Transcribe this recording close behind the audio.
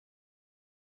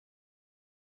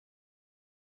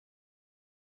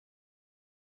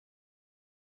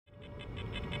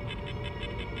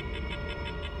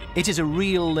It is a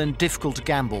real and difficult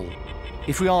gamble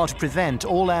if we are to prevent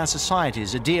all our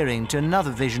societies adhering to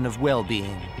another vision of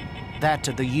well-being, that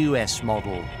of the US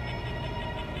model.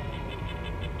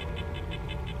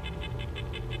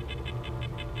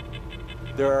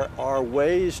 There are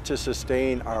ways to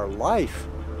sustain our life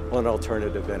on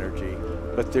alternative energy,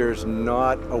 but there's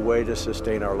not a way to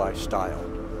sustain our lifestyle.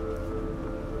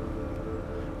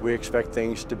 We expect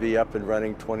things to be up and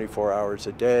running 24 hours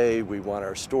a day. We want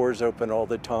our stores open all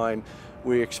the time.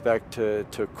 We expect to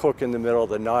cook in the middle of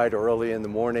the night or early in the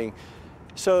morning.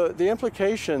 So the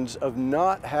implications of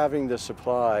not having the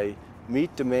supply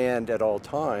meet demand at all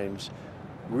times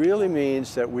really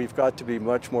means that we've got to be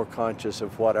much more conscious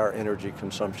of what our energy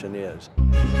consumption is.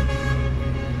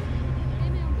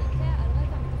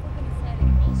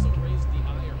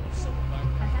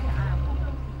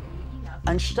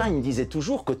 Einstein disait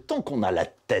toujours que tant qu'on a la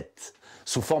tête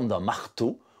sous forme d'un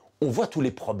marteau, on voit tous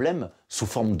les problèmes sous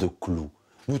forme de clous.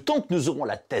 Nous, tant que nous aurons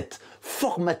la tête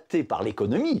formatée par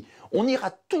l'économie, on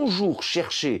ira toujours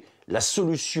chercher la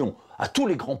solution à tous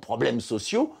les grands problèmes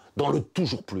sociaux dans le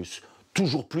toujours plus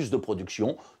de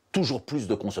production, toujours plus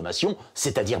de consommation,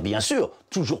 c'est-à-dire bien sûr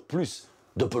toujours plus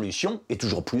de pollution et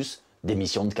toujours plus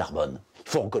d'émissions de carbone. Il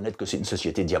faut reconnaître que c'est une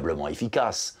société diablement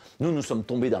efficace. Nous, nous sommes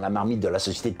tombés dans la marmite de la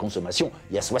société de consommation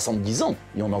il y a 70 ans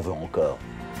et on en veut encore.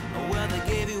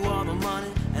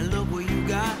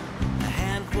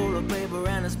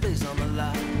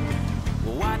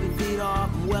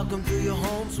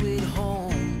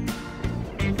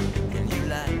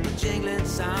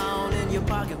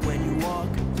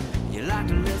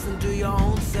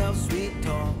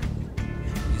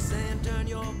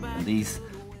 These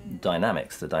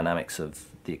dynamics, the dynamics of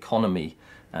the economy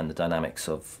and the dynamics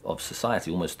of society,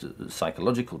 almost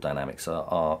psychological dynamics,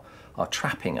 are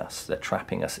trapping us. They're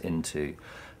trapping us into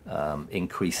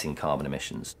increasing carbon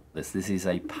emissions. This is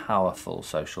a powerful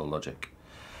social logic,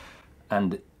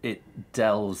 and it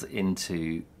delves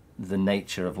into the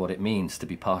nature of what it means to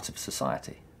be part of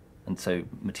society. And so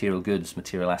material goods,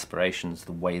 material aspirations,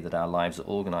 the way that our lives are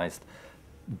organized,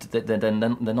 they're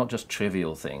not just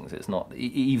trivial things. It's not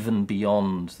even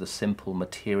beyond the simple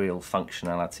material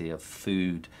functionality of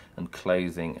food and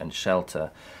clothing and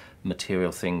shelter.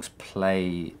 Material things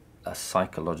play a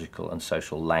psychological and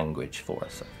social language for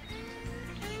us.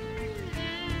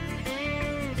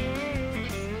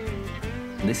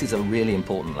 And this is a really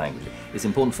important language. It's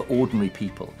important for ordinary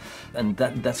people, and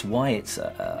that's why it's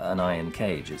an iron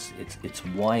cage. It's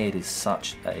why it is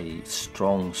such a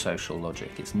strong social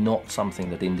logic. It's not something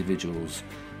that individuals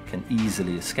can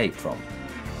easily escape from.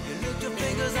 You licked your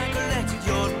fingers and collected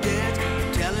your debt,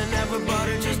 telling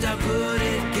everybody just how good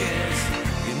it gets.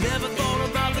 You never thought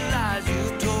about the lies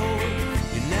you told.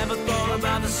 You never thought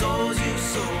about the souls you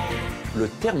sold. Le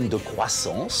terme de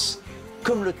croissance,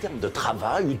 comme le terme de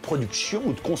travail ou de production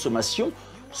ou de consommation,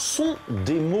 sont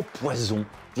des mots poisons,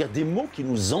 c'est-à-dire des mots qui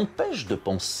nous empêchent de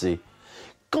penser.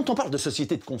 Quand on parle de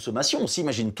société de consommation, on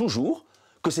s'imagine toujours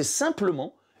que c'est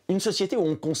simplement une société où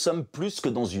on consomme plus que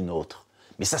dans une autre.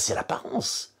 Mais ça, c'est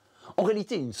l'apparence. En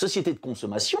réalité, une société de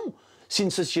consommation, c'est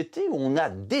une société où on a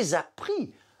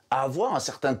désappris à avoir un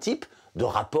certain type de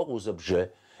rapport aux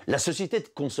objets. La société de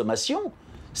consommation,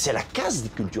 c'est la casse des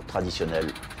cultures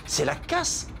traditionnelles, c'est la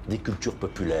casse des cultures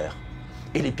populaires.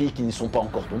 Et les pays qui n'y sont pas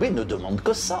encore tombés ne demandent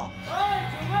que ça.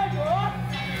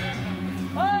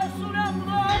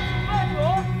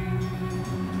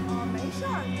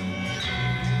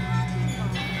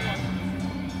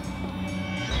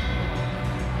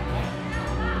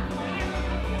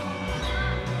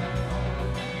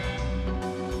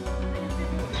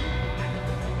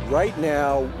 Right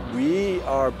now, we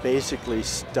are basically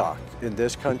stuck in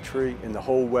this country, in the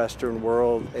whole Western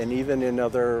world, and even in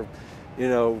other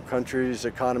countries,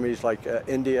 economies like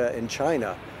India and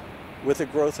China, with a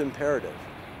growth imperative.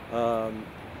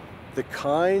 The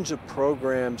kinds of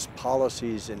programs,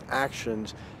 policies, and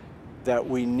actions that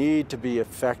we need to be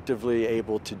effectively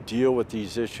able to deal with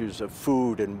these issues of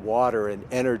food and water and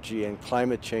energy and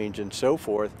climate change and so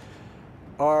forth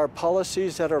are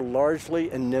policies that are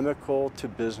largely inimical to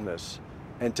business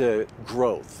and to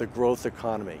growth, the growth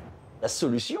economy. La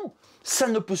solution, ça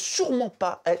ne peut sûrement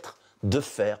pas être de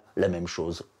faire la même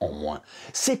chose en moins.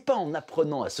 C'est pas en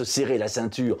apprenant à se serrer la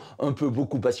ceinture un peu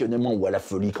beaucoup passionnément ou à la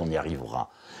folie qu'on y arrivera.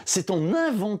 C'est en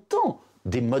inventant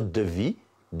des modes de vie,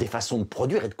 des façons de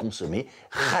produire et de consommer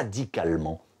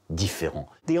radicalement différents.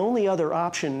 The only other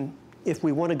option, if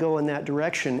we want to go in that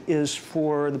direction, is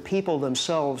for the people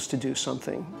themselves to do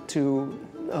something, to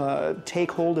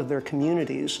take hold of their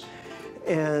communities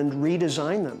and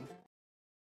redesign them.